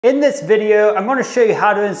In this video, I'm going to show you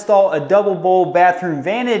how to install a double bowl bathroom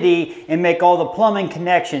vanity and make all the plumbing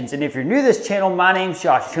connections. And if you're new to this channel, my name's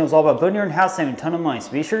Josh. The channel's all about building your own house, saving a ton of money.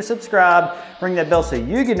 So be sure to subscribe, ring that bell so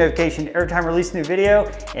you get notification every time I release a new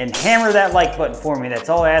video, and hammer that like button for me. That's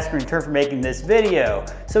all I ask in return for making this video.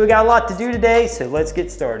 So we got a lot to do today, so let's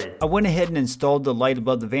get started. I went ahead and installed the light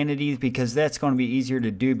above the vanity because that's going to be easier to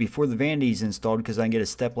do before the vanity is installed because I can get a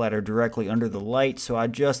stepladder directly under the light. So I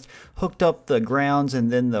just hooked up the grounds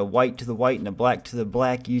and then the white to the white and the black to the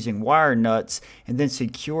black using wire nuts, and then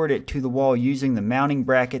secured it to the wall using the mounting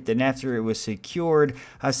bracket. Then after it was secured,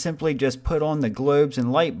 I simply just put on the globes and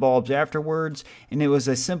light bulbs afterwards, and it was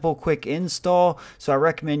a simple quick install. So I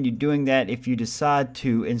recommend you doing that if you decide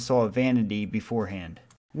to install a vanity beforehand.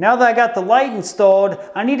 Now that I got the light installed,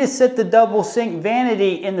 I need to set the double sink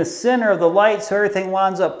vanity in the center of the light so everything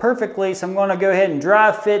lines up perfectly. So I'm going to go ahead and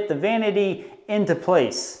dry fit the vanity into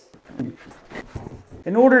place.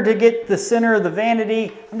 In order to get the center of the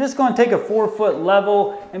vanity, I'm just going to take a 4-foot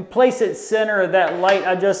level and place it center of that light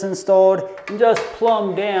I just installed and just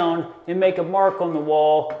plumb down and make a mark on the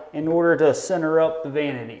wall in order to center up the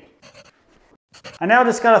vanity. I now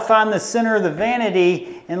just got to find the center of the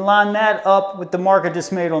vanity and line that up with the mark I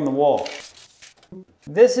just made on the wall.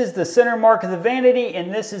 This is the center mark of the vanity,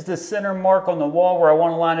 and this is the center mark on the wall where I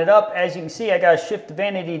want to line it up. As you can see, I got to shift the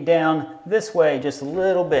vanity down this way just a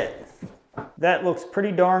little bit. That looks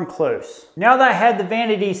pretty darn close. Now that I had the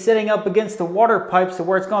vanity sitting up against the water pipes to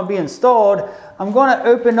where it's going to be installed, I'm going to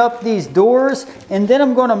open up these doors, and then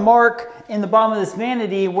I'm going to mark in the bottom of this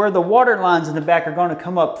vanity where the water lines in the back are going to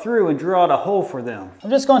come up through and drill out a hole for them.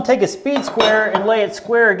 I'm just going to take a speed square and lay it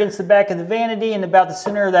square against the back of the vanity and about the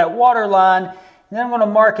center of that water line. And then I'm going to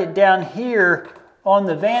mark it down here on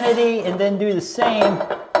the vanity and then do the same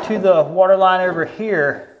to the water line over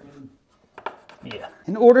here. Yeah.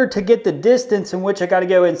 In order to get the distance in which I got to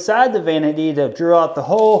go inside the vanity to drill out the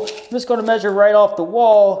hole, I'm just going to measure right off the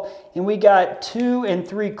wall, and we got 2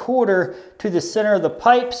 3/4 to the center of the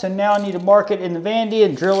pipe. So now I need to mark it in the vanity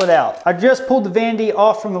and drill it out. I just pulled the vanity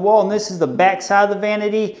off from the wall, and this is the back side of the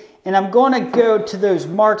vanity. And I'm going to go to those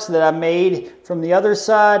marks that I made from the other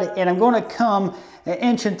side, and I'm going to come 1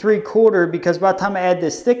 3/4 because by the time I add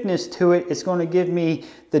this thickness to it, it's going to give me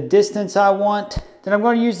the distance I want. Then I'm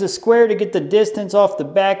going to use the square to get the distance off the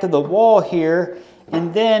back of the wall here.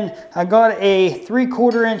 And then I got a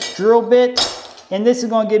 3/4 inch drill bit, and this is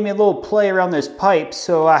going to give me a little play around those pipes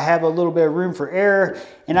so I have a little bit of room for error.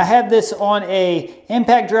 And I have this on a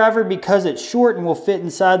impact driver because it's short and will fit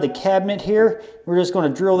inside the cabinet here. We're just going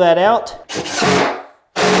to drill that out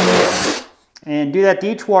and do that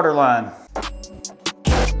to each water line.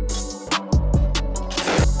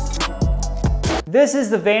 This is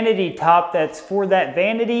the vanity top that's for that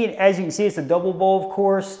vanity. As you can see, it's a double bowl, of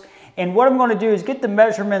course. And what I'm going to do is get the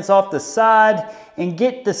measurements off the side and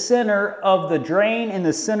get the center of the drain and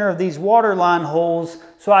the center of these water line holes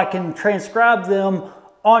so I can transcribe them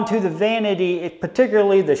onto the vanity,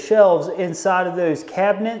 particularly the shelves inside of those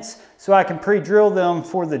cabinets, so I can pre-drill them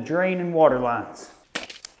for the drain and water lines.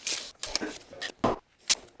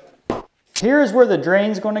 Here's where the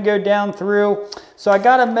drain's going to go down through. So I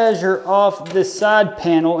got to measure off this side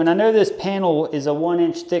panel, and I know this panel is a 1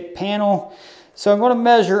 inch thick panel. So I'm going to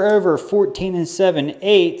measure over 14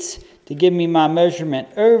 7/8 to give me my measurement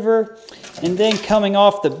over. And then coming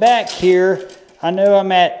off the back here, I know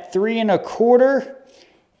I'm at 3 1/4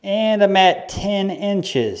 and I'm at 10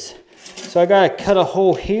 inches. So I got to cut a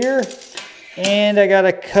hole here, and I got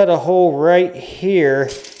to cut a hole right here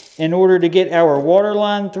in order to get our water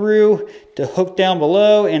line through to hook down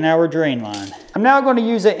below and our drain line. I'm now going to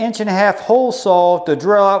use an 1.5 inch hole saw to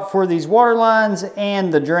drill out for these water lines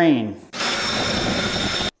and the drain.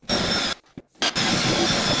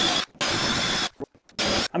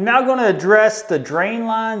 I'm now going to address the drain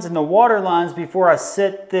lines and the water lines before I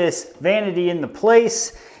set this vanity into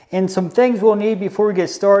place. And some things we'll need before we get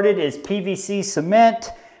started is PVC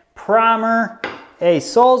cement, primer, a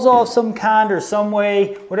Sawzall of some kind or some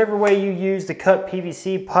way, whatever way you use to cut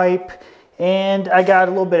PVC pipe. And I got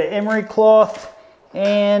a little bit of emery cloth,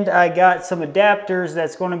 and I got some adapters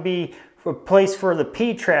that's going to be a place for the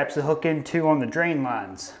P-traps to hook into on the drain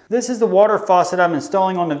lines. This is the water faucet I'm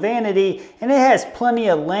installing on the vanity, and it has plenty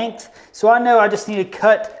of length, so I know I just need to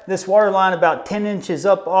cut this water line about 10 inches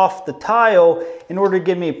up off the tile in order to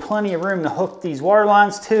give me plenty of room to hook these water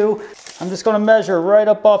lines to. I'm just going to measure right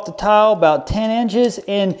up off the tile about 10 inches,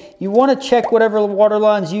 and you want to check whatever water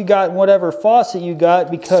lines you got and whatever faucet you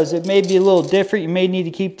got because it may be a little different. You may need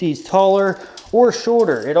to keep these taller or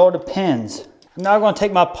shorter. It all depends. I'm now going to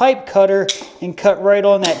take my pipe cutter and cut right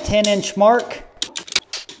on that 10 inch mark.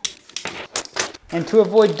 And to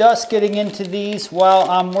avoid dust getting into these while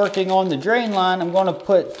I'm working on the drain line, I'm going to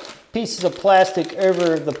put pieces of plastic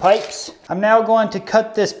over the pipes. I'm now going to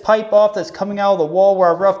cut this pipe off that's coming out of the wall where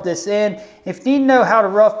I roughed this in. If you need to know how to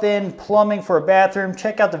rough in plumbing for a bathroom,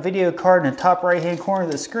 check out the video card in the top right hand corner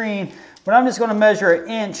of the screen. But I'm just going to measure 1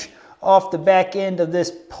 inch off the back end of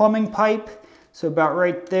this plumbing pipe. So about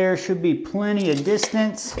right there should be plenty of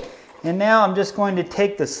distance. And now I'm just going to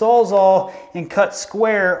take the Sawzall and cut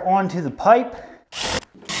square onto the pipe.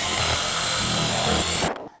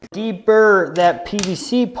 Deburr that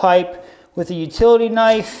PVC pipe with a utility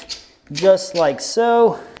knife, just like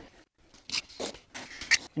so.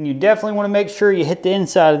 And you definitely want to make sure you hit the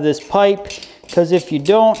inside of this pipe, because if you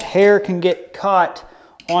don't, hair can get caught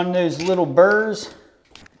on those little burrs.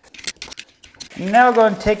 I'm now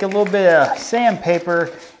going to take a little bit of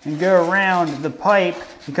sandpaper and go around the pipe,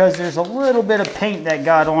 because there's a little bit of paint that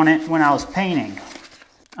got on it when I was painting.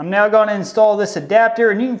 I'm now going to install this adapter,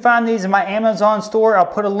 and you can find these in my Amazon store. I'll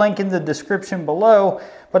put a link in the description below.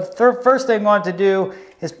 But the first thing I'm going to do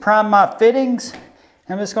is prime my fittings.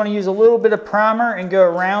 I'm just going to use a little bit of primer and go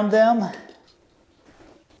around them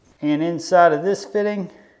and inside of this fitting.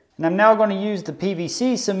 And I'm now going to use the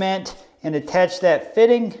PVC cement and attach that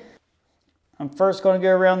fitting. I'm first going to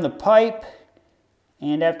go around the pipe,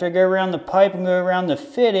 and after I go around the pipe and go around the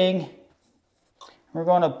fitting, we're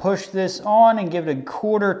going to push this on and give it a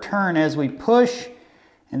quarter turn as we push,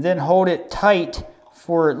 and then hold it tight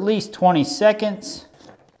for at least 20 seconds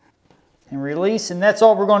and release. And that's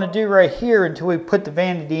all we're going to do right here until we put the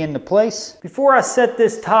vanity into place. Before I set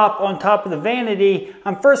this top on top of the vanity,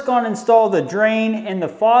 I'm first going to install the drain and the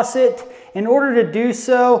faucet. In order to do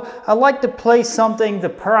so, I like to place something to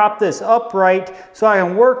prop this upright so I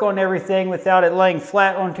can work on everything without it laying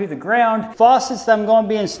flat onto the ground. Faucets that I'm going to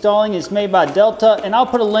be installing is made by Delta, and I'll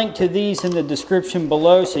put a link to these in the description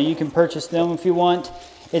below so you can purchase them if you want.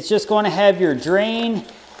 It's just going to have your drain.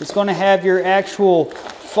 It's going to have your actual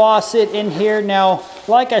faucet in here. Now,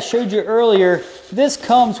 like I showed you earlier, this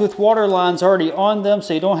comes with water lines already on them,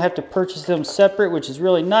 so you don't have to purchase them separate, which is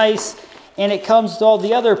really nice. And it comes with all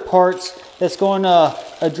the other parts that's going to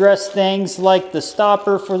address things like the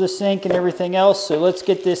stopper for the sink and everything else. So let's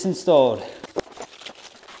get this installed.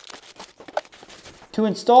 To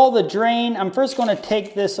install the drain, I'm first going to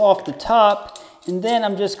take this off the top, and then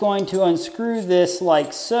I'm just going to unscrew this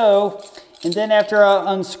like so. And then after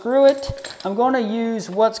I unscrew it, I'm going to use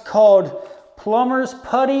what's called plumber's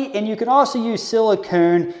putty, and you can also use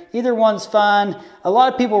silicone. Either one's fine. A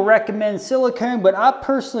lot of people recommend silicone, but I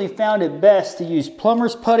personally found it best to use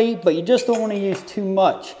plumber's putty, but you just don't want to use too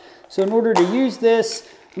much. So in order to use this,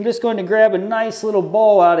 I'm just going to grab a nice little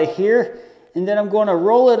ball out of here, and then I'm going to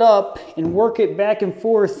roll it up and work it back and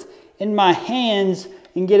forth in my hands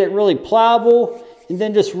and get it really pliable, and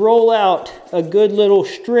then just roll out a good little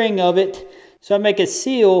string of it so I make a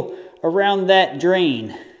seal around that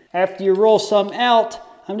drain. After you roll some out,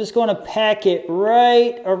 I'm just going to pack it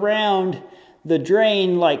right around the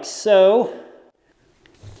drain like so.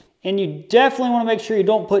 And you definitely want to make sure you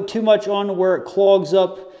don't put too much on where it clogs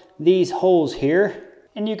up these holes here.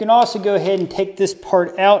 And you can also go ahead and take this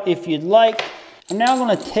part out if you'd like. I'm now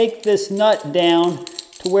going to take this nut down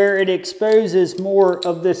to where it exposes more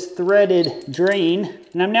of this threaded drain.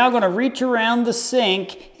 And I'm now going to reach around the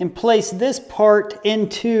sink and place this part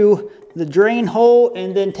into the drain hole,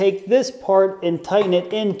 and then take this part and tighten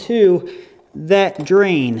it into that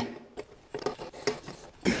drain.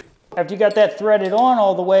 After you got that threaded on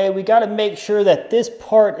all the way, we got to make sure that this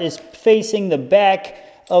part is facing the back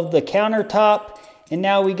of the countertop. And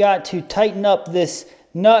now we got to tighten up this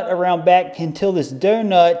nut around back until this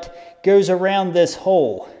donut goes around this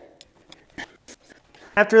hole.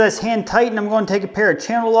 After that's hand tightened, I'm going to take a pair of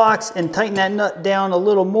channel locks and tighten that nut down a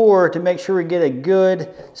little more to make sure we get a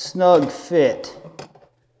good snug fit.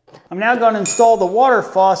 I'm now going to install the water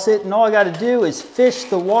faucet, and all I got to do is fish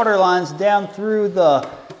the water lines down through the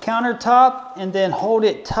countertop and then hold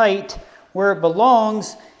it tight where it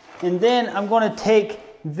belongs. And then I'm going to take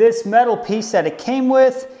this metal piece that it came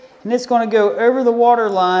with, and it's going to go over the water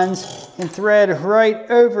lines and thread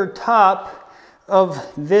right over top of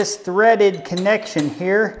this threaded connection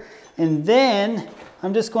here. And then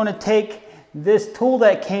I'm just going to take this tool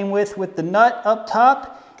that came with the nut up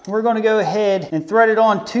top, and we're going to go ahead and thread it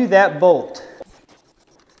on to that bolt.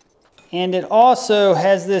 And it also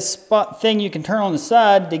has this spot thing you can turn on the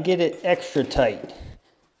side to get it extra tight.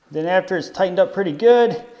 Then after it's tightened up pretty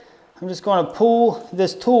good, I'm just going to pull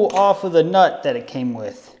this tool off of the nut that it came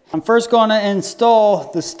with. I'm first going to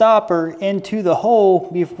install the stopper into the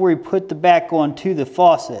hole before we put the back onto the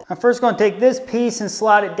faucet. I'm first going to take this piece and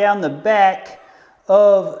slide it down the back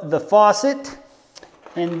of the faucet.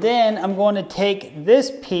 And then I'm going to take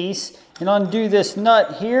this piece and undo this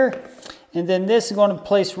nut here. And then this is going to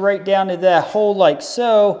place right down to that hole like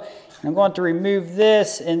so. And I'm going to remove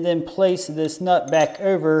this and then place this nut back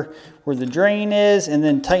over where the drain is and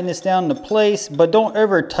then tighten this down into place. But don't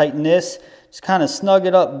over tighten this, just kind of snug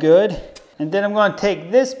it up good. And then I'm going to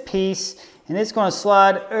take this piece and it's going to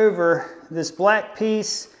slide over this black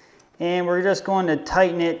piece and we're just going to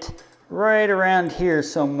tighten it right around here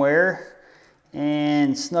somewhere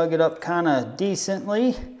and snug it up kind of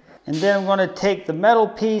decently. And then I'm going to take the metal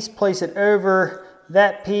piece, place it over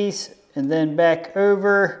that piece and then back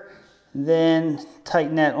over, then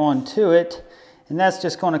tighten that onto it. And that's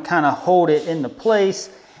just going to kind of hold it into place.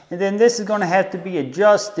 And then this is going to have to be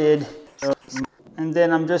adjusted. And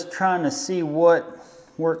then I'm just trying to see what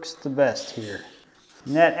works the best here.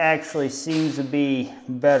 And that actually seems to be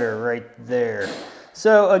better right there.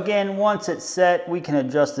 So again, once it's set, we can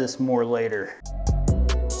adjust this more later.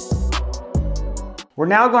 We're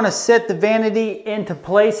now going to set the vanity into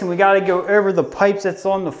place and we got to go over the pipes that's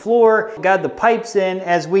on the floor. Got the pipes in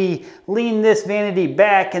as we lean this vanity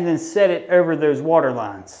back and then set it over those water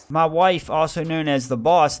lines. My wife, also known as the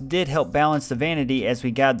boss, did help balance the vanity as we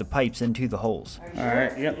guide the pipes into the holes. All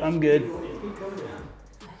right, yep, I'm good.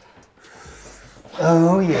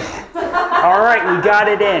 Oh yeah. All right, we got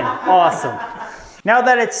it in. Awesome. Now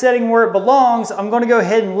that it's setting where it belongs, I'm going to go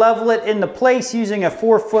ahead and level it into place using a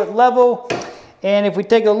 4-foot level. And if we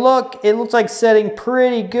take a look, it looks like setting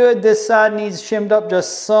pretty good. This side needs shimmed up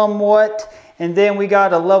just somewhat. And then we got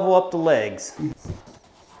to level up the legs.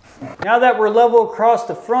 Now that we're level across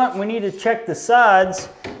the front, we need to check the sides.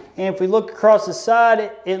 And if we look across the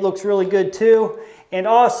side, it looks really good too. And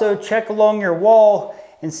also check along your wall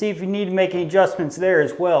and see if you need to make any adjustments there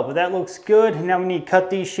as well. But that looks good. And now we need to cut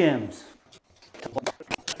these shims.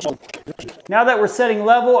 Now that we're setting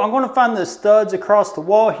level, I'm going to find the studs across the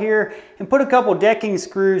wall here and put a couple decking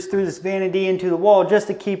screws through this vanity into the wall just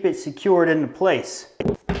to keep it secured into place.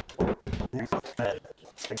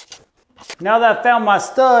 Now that I've found my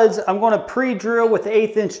studs, I'm going to pre-drill with the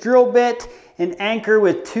 1/8 inch drill bit and anchor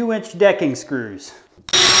with 2-inch decking screws.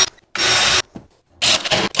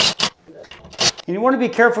 And you want to be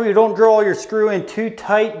careful you don't draw your screw in too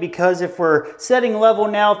tight, because if we're setting level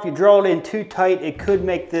now, if you draw it in too tight, it could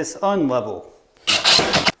make this unlevel.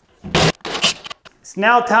 It's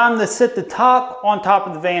now time to set the top on top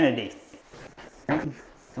of the vanity.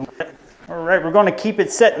 All right, we're going to keep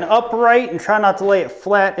it set and upright and try not to lay it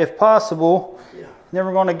flat if possible. Then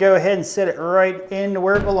we're going to go ahead and set it right into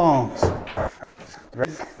where it belongs.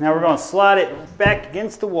 Now we're going to slide it back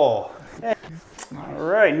against the wall. All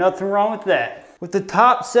right, nothing wrong with that. With the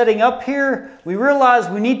top setting up here, we realize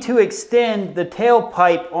we need to extend the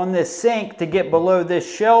tailpipe on this sink to get below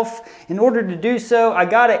this shelf. In order to do so, I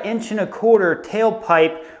got 1 1/4 inch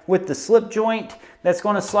tailpipe with the slip joint that's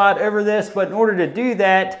going to slide over this. But in order to do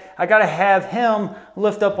that, I got to have him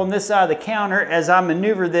lift up on this side of the counter as I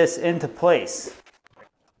maneuver this into place.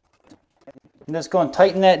 I'm just going to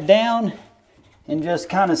tighten that down and just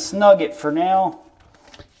kind of snug it for now.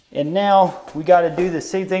 And now we got to do the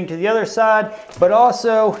same thing to the other side, but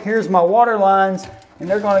also here's my water lines, and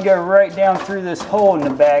they're going to go right down through this hole in the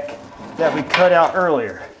back that we cut out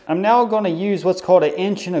earlier. I'm now going to use what's called an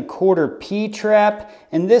 1 1/4 inch P-trap,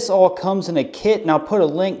 and this all comes in a kit, and I'll put a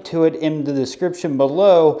link to it in the description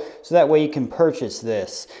below so that way you can purchase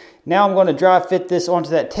this. Now I'm going to dry fit this onto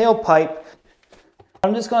that tailpipe.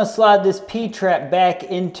 I'm just going to slide this P-trap back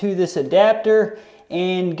into this adapter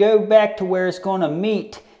and go back to where it's going to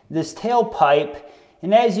meet this tailpipe.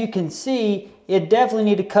 And as you can see, it definitely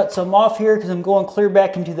need to cut some off here because I'm going clear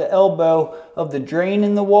back into the elbow of the drain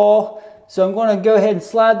in the wall. So I'm going to go ahead and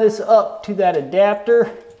slide this up to that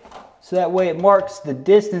adapter so that way it marks the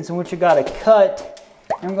distance in which you got to cut.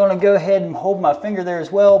 I'm going to go ahead and hold my finger there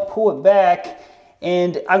as well, pull it back,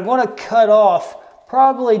 and I'm going to cut off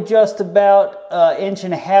probably just about 1.5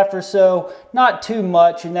 inches or so, not too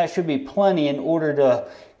much, and that should be plenty in order to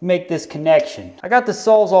make this connection. I got the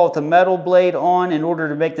Sawzall with the metal blade on in order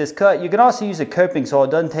to make this cut. You can also use a coping saw. It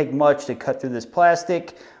doesn't take much to cut through this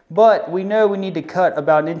plastic, but we know we need to cut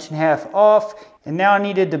about 1.5 inches off. And now I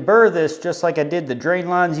needed to burr this just like I did the drain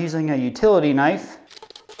lines using a utility knife.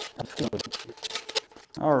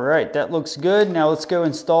 All right, that looks good. Now let's go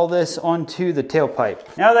install this onto the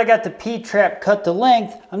tailpipe. Now that I got the P-trap cut to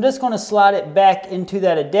length, I'm just going to slide it back into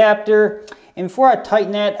that adapter. And before I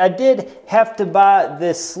tighten that, I did have to buy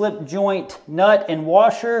this slip joint nut and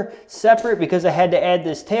washer separate because I had to add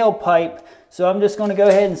this tailpipe. So I'm just going to go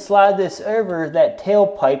ahead and slide this over that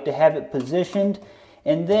tailpipe to have it positioned.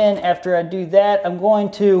 And then after I do that, I'm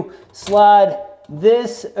going to slide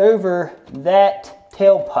this over that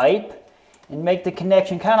tailpipe and make the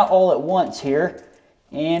connection kind of all at once here.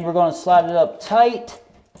 And we're going to slide it up tight.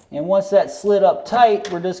 And once that's slid up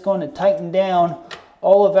tight, we're just going to tighten down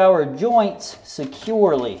all of our joints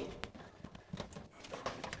securely.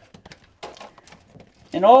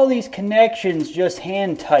 And all these connections just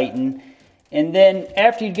hand tighten. And then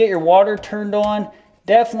after you get your water turned on,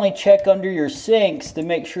 definitely check under your sinks to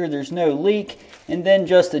make sure there's no leak, and then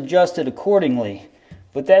just adjust it accordingly.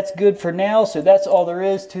 But that's good for now, so that's all there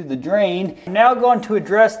is to the drain. I'm now going to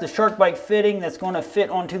address the shark bite fitting that's going to fit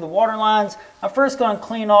onto the water lines. I'm first going to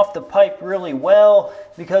clean off the pipe really well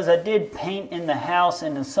because I did paint in the house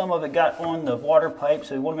and then some of it got on the water pipe,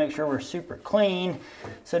 so we want to make sure we're super clean.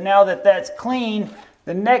 So now that that's clean,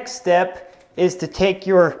 the next step is to take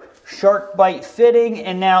your shark bite fitting,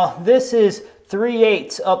 and now this is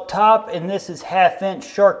 3/8 up top and this is 1/2 inch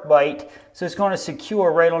shark bite. So it's going to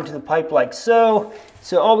secure right onto the pipe like so.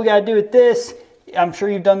 So all we got to do with this, I'm sure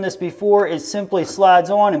you've done this before, is simply slides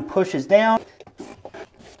on and pushes down.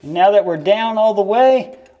 And now that we're down all the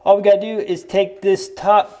way, all we got to do is take this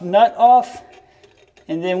top nut off.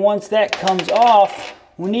 And then once that comes off,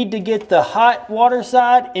 we need to get the hot water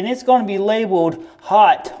side, and it's going to be labeled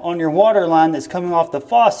hot on your water line that's coming off the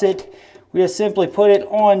faucet. We just simply put it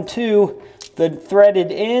onto the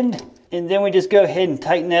threaded end, and then we just go ahead and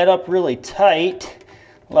tighten that up really tight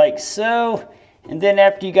like so. And then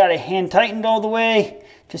after you got it hand tightened all the way,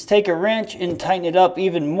 just take a wrench and tighten it up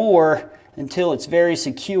even more until it's very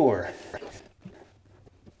secure.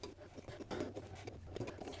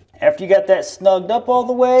 After you got that snugged up all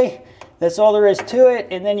the way, that's all there is to it.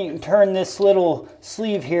 And then you can turn this little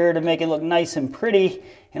sleeve here to make it look nice and pretty,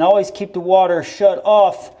 and always keep the water shut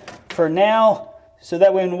off for now, so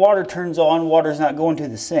that way when the water turns on, water's not going to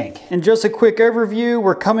the sink. And just a quick overview,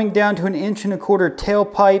 we're coming down to an 1¼ inch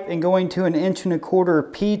tailpipe and going to an 1¼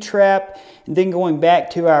 inch P-trap, and then going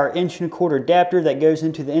back to our 1¼ inch adapter that goes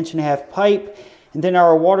into the 1½ inch pipe. And then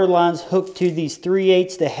our water lines hooked to these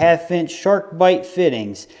 3/8 to 1/2 inch shark bite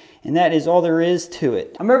fittings. And that is all there is to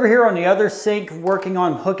it. I'm over here on the other sink working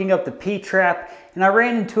on hooking up the P-trap, and I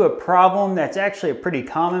ran into a problem that's actually a pretty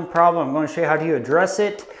common problem. I'm going to show you how to address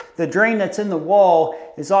it. The drain that's in the wall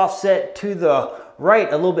is offset to the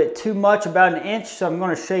right a little bit too much, about 1 inch, so I'm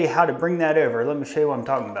going to show you how to bring that over. Let me show you what I'm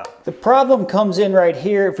talking about. The problem comes in right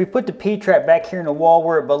here. If we put the P-trap back here in the wall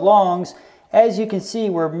where it belongs, as you can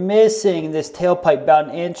see, we're missing this tailpipe about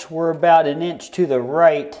 1 inch. We're about 1 inch to the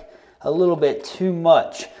right, a little bit too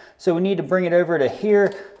much. So we need to bring it over to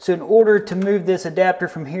here. So in order to move this adapter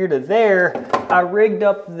from here to there, I rigged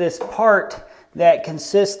up this part that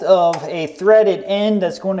consists of a threaded end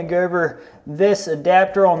that's going to go over this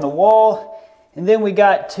adapter on the wall. And then we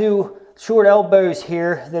got 2 short elbows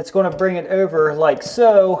here that's going to bring it over like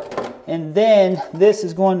so. And then this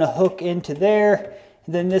is going to hook into there.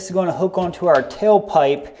 And then this is going to hook onto our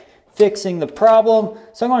tailpipe, fixing the problem.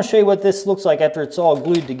 So I'm going to show you what this looks like after it's all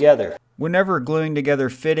glued together. Whenever gluing together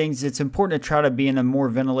fittings, it's important to try to be in a more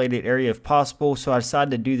ventilated area if possible, so I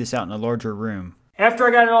decided to do this out in a larger room. After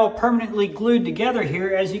I got it all permanently glued together here,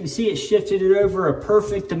 as you can see, it shifted it over a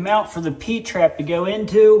perfect amount for the P-trap to go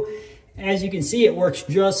into. As you can see, it works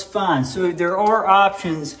just fine. So there are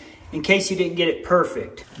options in case you didn't get it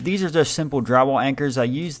perfect. These are just simple drywall anchors. I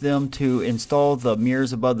used them to install the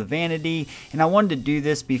mirrors above the vanity, and I wanted to do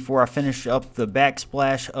this before I finish up the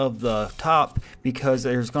backsplash of the top because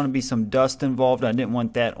there's going to be some dust involved. I didn't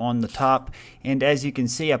want that on the top. And as you can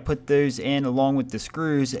see, I put those in along with the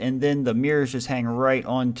screws, and then the mirrors just hang right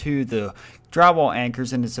onto the drywall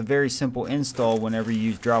anchors, and it's a very simple install whenever you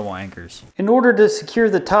use drywall anchors. In order to secure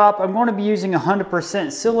the top, I'm going to be using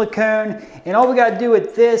 100% silicone, and all we got to do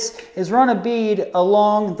with this is run a bead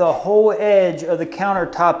along the whole edge of the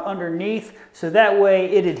countertop underneath, so that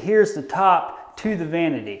way it adheres the top to the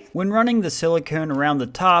vanity. When running the silicone around the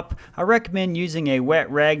top, I recommend using a wet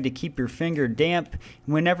rag to keep your finger damp.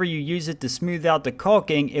 Whenever you use it to smooth out the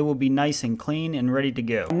caulking, it will be nice and clean and ready to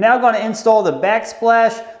go. I'm now going to install the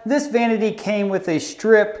backsplash. This vanity came with a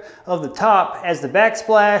strip of the top as the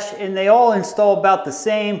backsplash, and they all install about the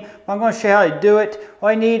same. I'm going to show you how to do it. All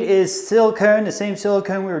I need is silicone, the same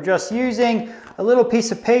silicone we were just using, a little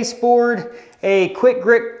piece of pasteboard, a quick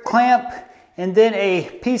grip clamp, and then a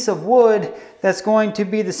piece of wood that's going to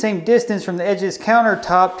be the same distance from the edge of this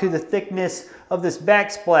countertop to the thickness of this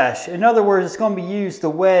backsplash. In other words, it's going to be used to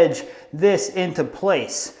wedge this into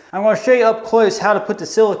place. I'm going to show you up close how to put the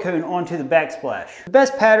silicone onto the backsplash. The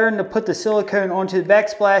best pattern to put the silicone onto the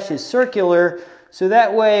backsplash is circular, so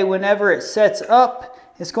that way whenever it sets up,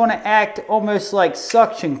 it's going to act almost like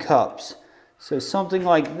suction cups. So something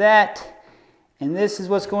like that, and this is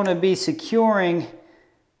what's going to be securing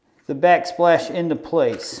the backsplash into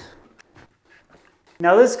place.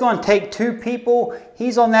 Now this is going to take two people.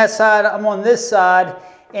 He's on that side, I'm on this side,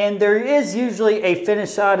 and there is usually a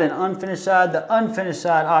finished side and unfinished side. The unfinished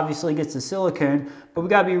side obviously gets the silicone, but we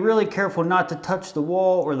got to be really careful not to touch the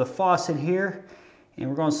wall or the faucet here. And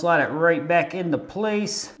we're going to slide it right back into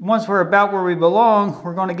place. Once we're about where we belong,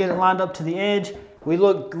 we're going to get it lined up to the edge. We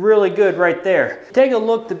look really good right there. Take a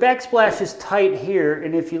look, the backsplash is tight here,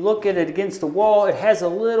 and if you look at it against the wall, it has a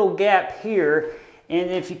little gap here, and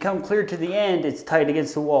if you come clear to the end, it's tight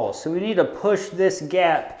against the wall. So we need to push this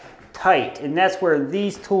gap tight, and that's where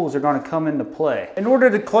these tools are going to come into play. In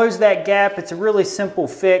order to close that gap, it's a really simple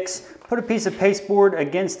fix. Put a piece of pasteboard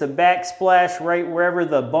against the backsplash right wherever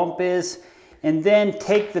the bump is, and then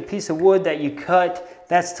take the piece of wood that you cut,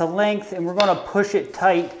 that's to length, and we're going to push it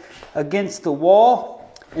tight against the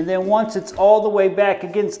wall. And then once it's all the way back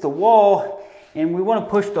against the wall, and we want to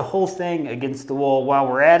push the whole thing against the wall while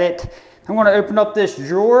we're at it, I'm going to open up this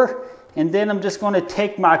drawer, and then I'm just going to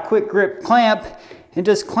take my quick grip clamp and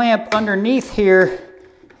just clamp underneath here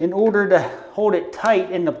in order to hold it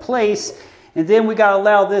tight into place. And then we got to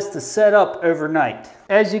allow this to set up overnight.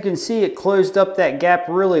 As you can see, it closed up that gap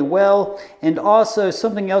really well. And also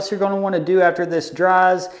something else you're going to want to do after this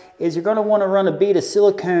dries is you're going to want to run a bead of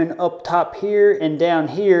silicone up top here and down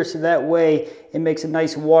here, so that way it makes a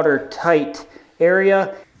nice watertight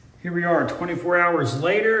area. Here we are 24 hours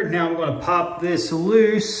later. Now I'm going to pop this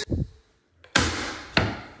loose.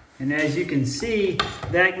 And as you can see,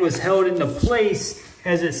 that was held into place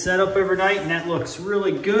as it set up overnight, and that looks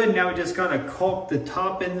really good. Now we just got to caulk the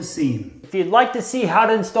top and the seam. If you'd like to see how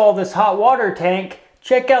to install this hot water tank,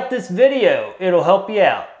 check out this video. It'll help you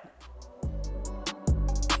out.